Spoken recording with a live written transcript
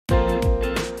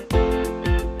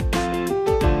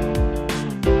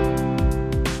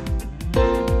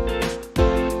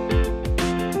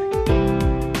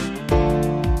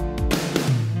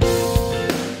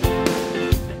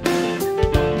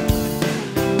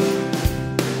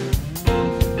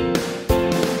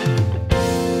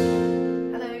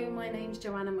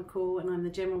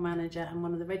manager and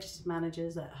one of the registered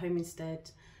managers at Home Instead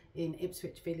in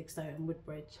Ipswich, Felixstowe and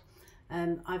Woodbridge.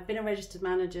 I've been a registered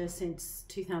manager since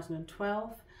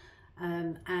 2012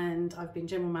 and I've been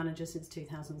general manager since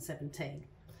 2017.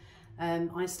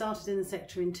 I started in the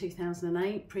sector in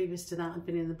 2008. Previous to that, I'd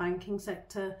been in the banking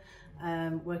sector,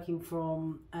 working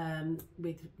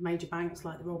with major banks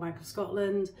like the Royal Bank of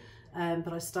Scotland,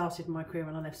 but I started my career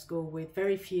when I left school with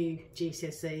very few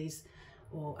GCSEs,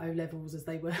 or O-levels as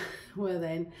they were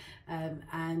then,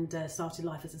 and started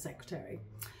life as a secretary.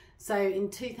 So in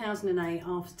 2008,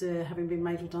 after having been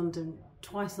made redundant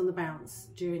twice on the bounce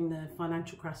during the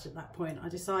financial crash at that point, I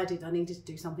decided I needed to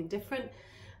do something different,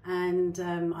 and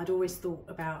I'd always thought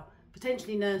about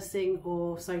potentially nursing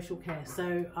or social care.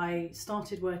 So I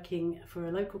started working for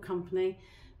a local company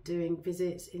doing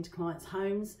visits into clients'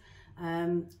 homes,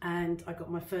 and I got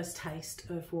my first taste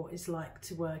of what it's like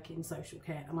to work in social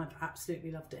care, and I've absolutely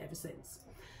loved it ever since.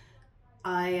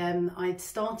 I'd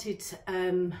started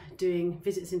doing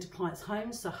visits into clients'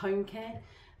 homes, so home care,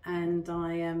 and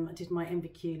I did my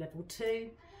MVQ level 2.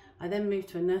 I then moved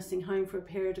to a nursing home for a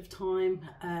period of time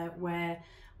where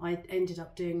I ended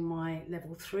up doing my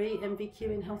level 3 MVQ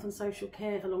in health and social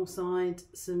care alongside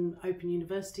some open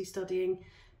university studying,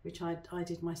 which I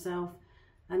did myself.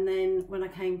 And then when I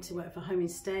came to work for Home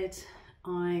Instead,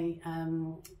 I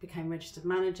became registered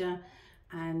manager,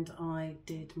 and I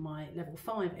did my level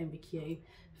 5 MVQ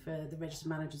for the Registered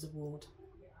Managers Award.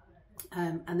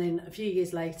 And then a few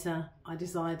years later, I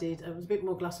decided, I was a bit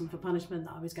more glutton for punishment,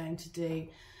 that I was going to do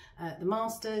the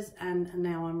Masters, and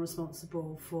now I'm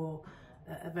responsible for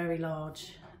a very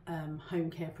large home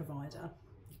care provider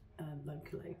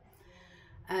locally.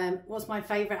 What's my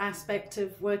favourite aspect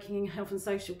of working in health and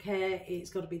social care? It's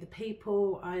got to be the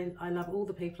people. I love all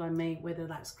the people I meet, whether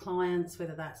that's clients,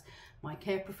 whether that's my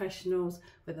care professionals,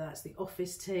 whether that's the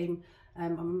office team.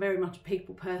 I'm very much a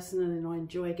people person, and I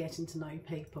enjoy getting to know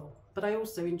people. But I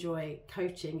also enjoy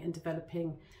coaching and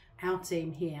developing our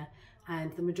team here,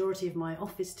 and the majority of my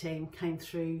office team came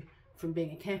through from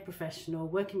being a care professional,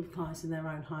 working with clients in their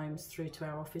own homes, through to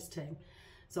our office team.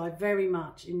 So I very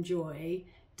much enjoy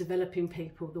developing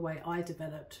people the way I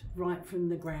developed, right from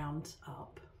the ground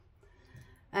up.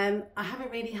 I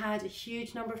haven't really had a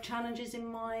huge number of challenges in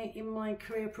my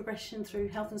career progression through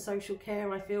health and social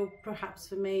care. I feel perhaps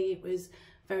for me it was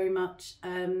very much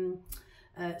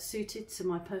suited to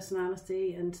my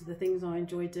personality and to the things I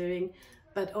enjoy doing.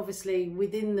 But obviously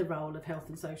within the role of health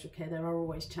and social care there are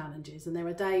always challenges, and there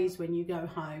are days when you go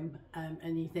home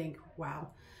and you think, wow,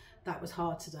 that was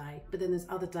hard today. But then there's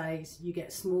other days you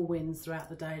get small wins throughout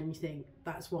the day and you think,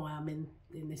 that's why I'm in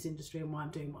this industry and why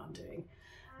I'm doing what I'm doing.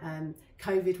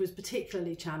 COVID was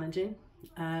particularly challenging,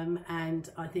 and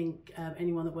I think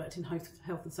anyone that worked in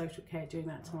health and social care during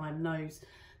that time knows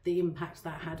the impact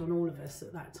that had on all of us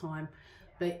at that time.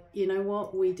 But you know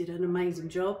what, we did an amazing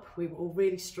job. We were all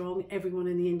really strong, everyone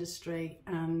in the industry,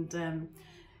 and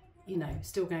you know,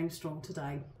 still going strong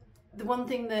today. The one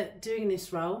thing that doing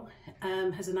this role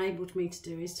has enabled me to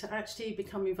do is to actually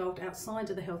become involved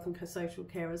outside of the health and social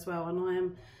care as well. And I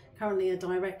am currently a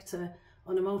director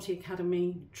on a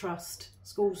multi-academy trust,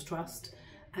 schools trust,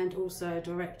 and also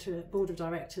a board of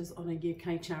directors on a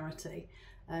UK charity,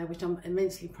 which I'm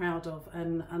immensely proud of,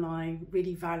 and I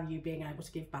really value being able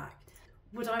to give back.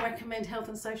 Would I recommend health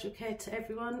and social care to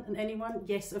everyone and anyone?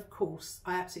 Yes, of course.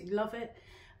 I absolutely love it.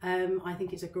 I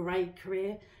think it's a great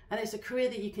career, and it's a career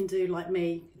that you can do like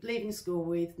me, leaving school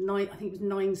with I think it was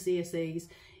 9 CSEs.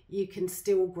 You can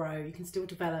still grow, you can still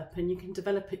develop, and you can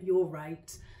develop at your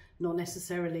rate, not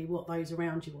necessarily what those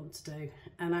around you want to do.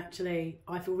 And actually,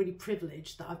 I feel really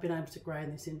privileged that I've been able to grow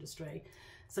in this industry.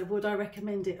 So would I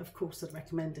recommend it? Of course I'd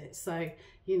recommend it. So,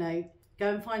 you know,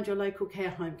 go and find your local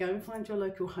care home, go and find your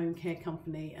local home care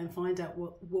company and find out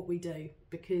what we do,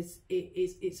 because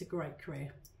it's a great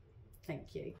career.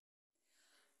 Thank you.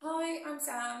 Hi, I'm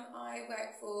Sam. I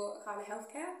work for Akala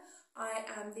Healthcare. I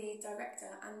am the director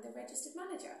and the registered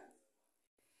manager.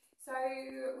 So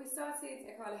we started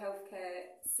Akala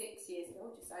Healthcare 6 years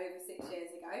ago, just over 6 years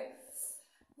ago.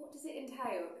 What does it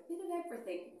entail? A bit of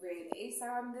everything really. So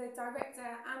I'm the director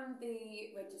and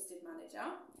the registered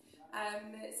manager.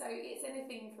 So it's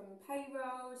anything from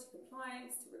payroll to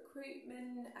compliance to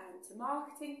recruitment to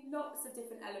marketing, lots of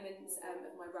different elements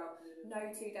of my role. No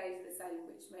 2 days are the same,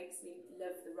 which makes me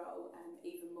love the role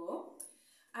even more.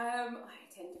 I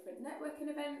attend different networking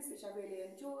events, which I really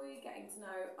enjoy, getting to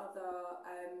know other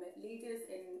leaders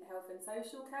in health and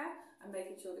social care and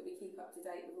making sure that we keep up to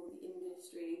date with all the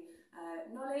industry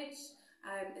knowledge.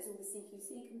 There's all the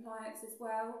CQC compliance as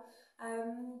well.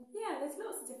 Yeah, there's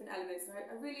lots of different elements, and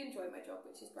I really enjoy my job,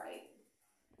 which is great.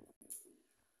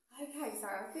 Okay, so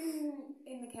I've been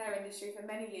in the care industry for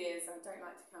many years. I don't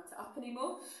like to count it up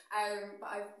anymore, but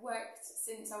I've worked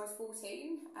since I was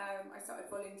 14. I started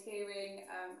volunteering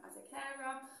as a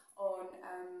carer on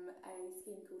a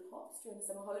scheme called HOTS during the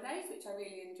summer holidays, which I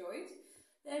really enjoyed.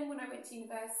 Then when I went to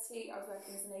university, I was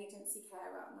working as an agency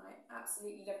carer, and I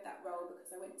absolutely loved that role because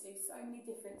I went to so many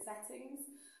different settings,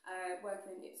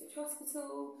 working in Ipswich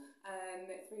Hospital,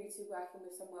 through to working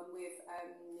with someone with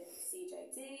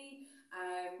CJD,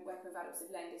 working with adults with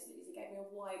learning disabilities. It gave me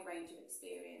a wide range of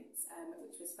experience,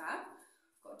 which was fab.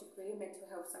 I've got a degree in mental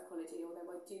health psychology, although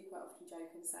I do quite often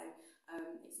joke and say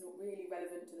it's not really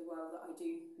relevant to the world that I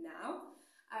do now.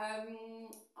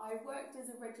 I worked as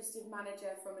a registered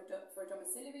manager for a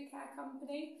domiciliary care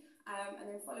company, and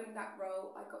then following that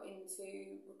role I got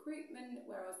into recruitment,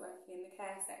 where I was working in the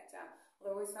care sector.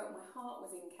 Although I always felt my heart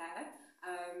was in care.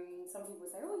 Some people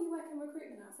say, oh, you work in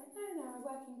recruitment? I was like, no, I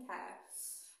work in care.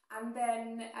 And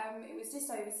then it was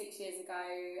just over 6 years ago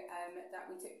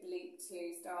that we took the leap to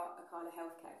start Akala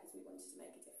Healthcare because we wanted to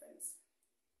make a difference.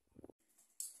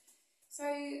 So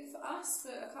for us,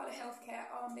 for Akala Healthcare,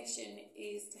 our mission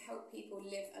is to help people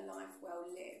live a life well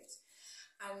lived.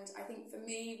 And I think for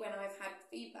me, when I've had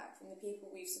feedback from the people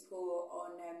we support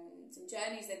on some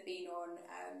journeys they've been on,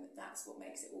 that's what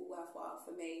makes it all worthwhile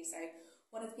for me. So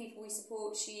one of the people we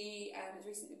support, she has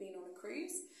recently been on a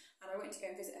cruise, and I went to go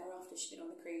and visit her after she'd been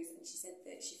on the cruise, and she said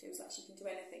that she feels like she can do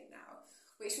anything now,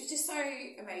 which was just so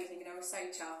amazing, and I was so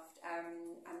chuffed.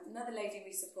 And another lady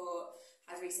we support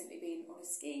has recently been on a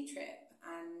ski trip,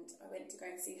 and I went to go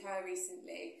and see her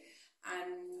recently,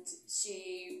 and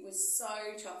she was so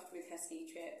chuffed with her ski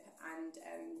trip, and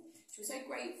she was so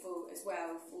grateful as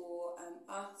well for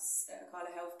us at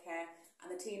Akala Healthcare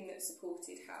and the team that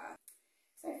supported her.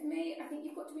 So for me, I think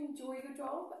you've got to enjoy your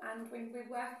job, and when we're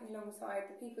working alongside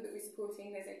the people that we're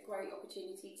supporting, there's a great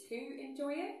opportunity to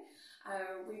enjoy it.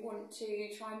 We want to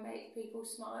try and make people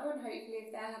smile, and hopefully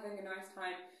if they're having a nice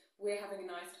time, we're having a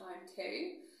nice time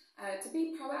too. To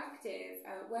be proactive,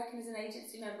 working as an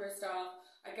agency member of staff,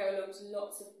 I go along to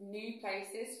lots of new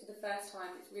places for the first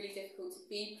time. It's really difficult to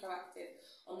be proactive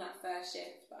on that first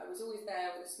shift, but I was always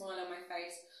there with a smile on my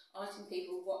face, asking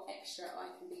people what extra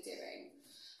I can be doing.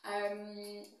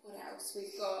 What else?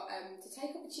 We've got to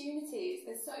take opportunities.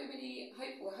 There's so many,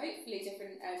 hopefully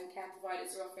different care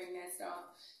providers are offering their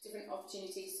staff different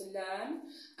opportunities to learn,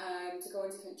 to go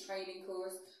on different training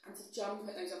courses, and to jump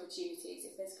at those opportunities.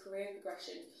 If there's career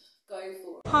progression, go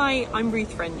for it. Hi, I'm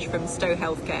Ruth from Stowe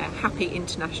Healthcare. Happy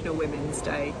International Women's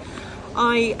Day.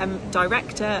 I am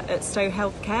director at Stowe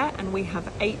Healthcare, and we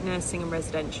have 8 nursing and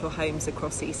residential homes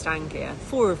across East Anglia,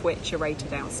 4 of which are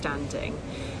rated outstanding.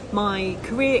 My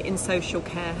career in social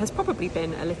care has probably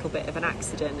been a little bit of an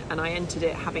accident, and I entered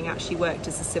it having actually worked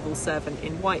as a civil servant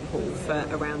in Whitehall for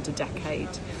around a decade.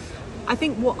 I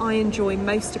think what I enjoy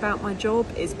most about my job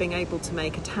is being able to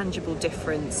make a tangible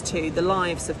difference to the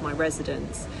lives of my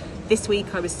residents. This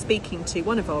week I was speaking to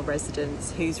one of our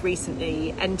residents who's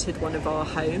recently entered one of our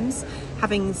homes,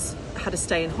 having had a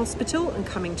stay in hospital and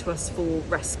coming to us for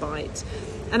respite.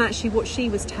 And actually what she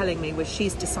was telling me was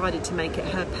she's decided to make it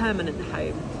her permanent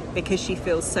home because she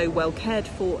feels so well cared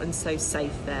for and so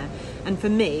safe there. And for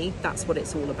me, that's what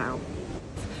it's all about.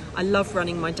 I love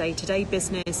running my day-to-day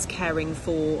business, caring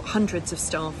for hundreds of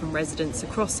staff and residents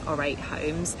across our 8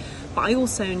 homes, but I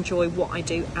also enjoy what I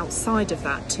do outside of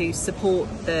that to support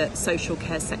the social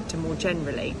care sector more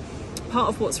generally. Part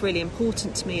of what's really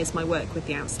important to me is my work with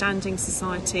the Outstanding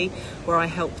Society, where I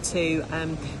help to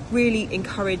really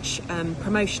encourage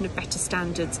promotion of better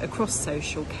standards across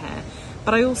social care.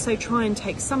 But I also try and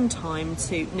take some time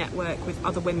to network with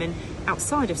other women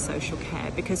outside of social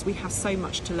care because we have so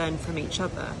much to learn from each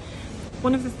other.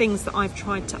 One of the things that I've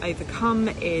tried to overcome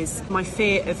is my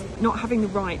fear of not having the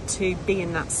right to be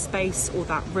in that space or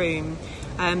that room.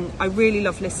 I really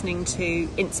love listening to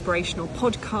inspirational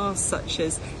podcasts such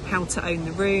as How to Own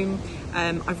the Room.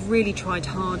 I've really tried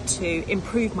hard to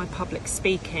improve my public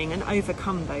speaking and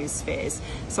overcome those fears.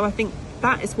 So I think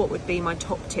that is what would be my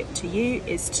top tip to you,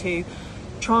 is to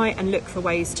try and look for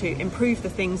ways to improve the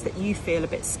things that you feel a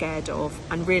bit scared of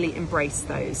and really embrace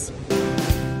those.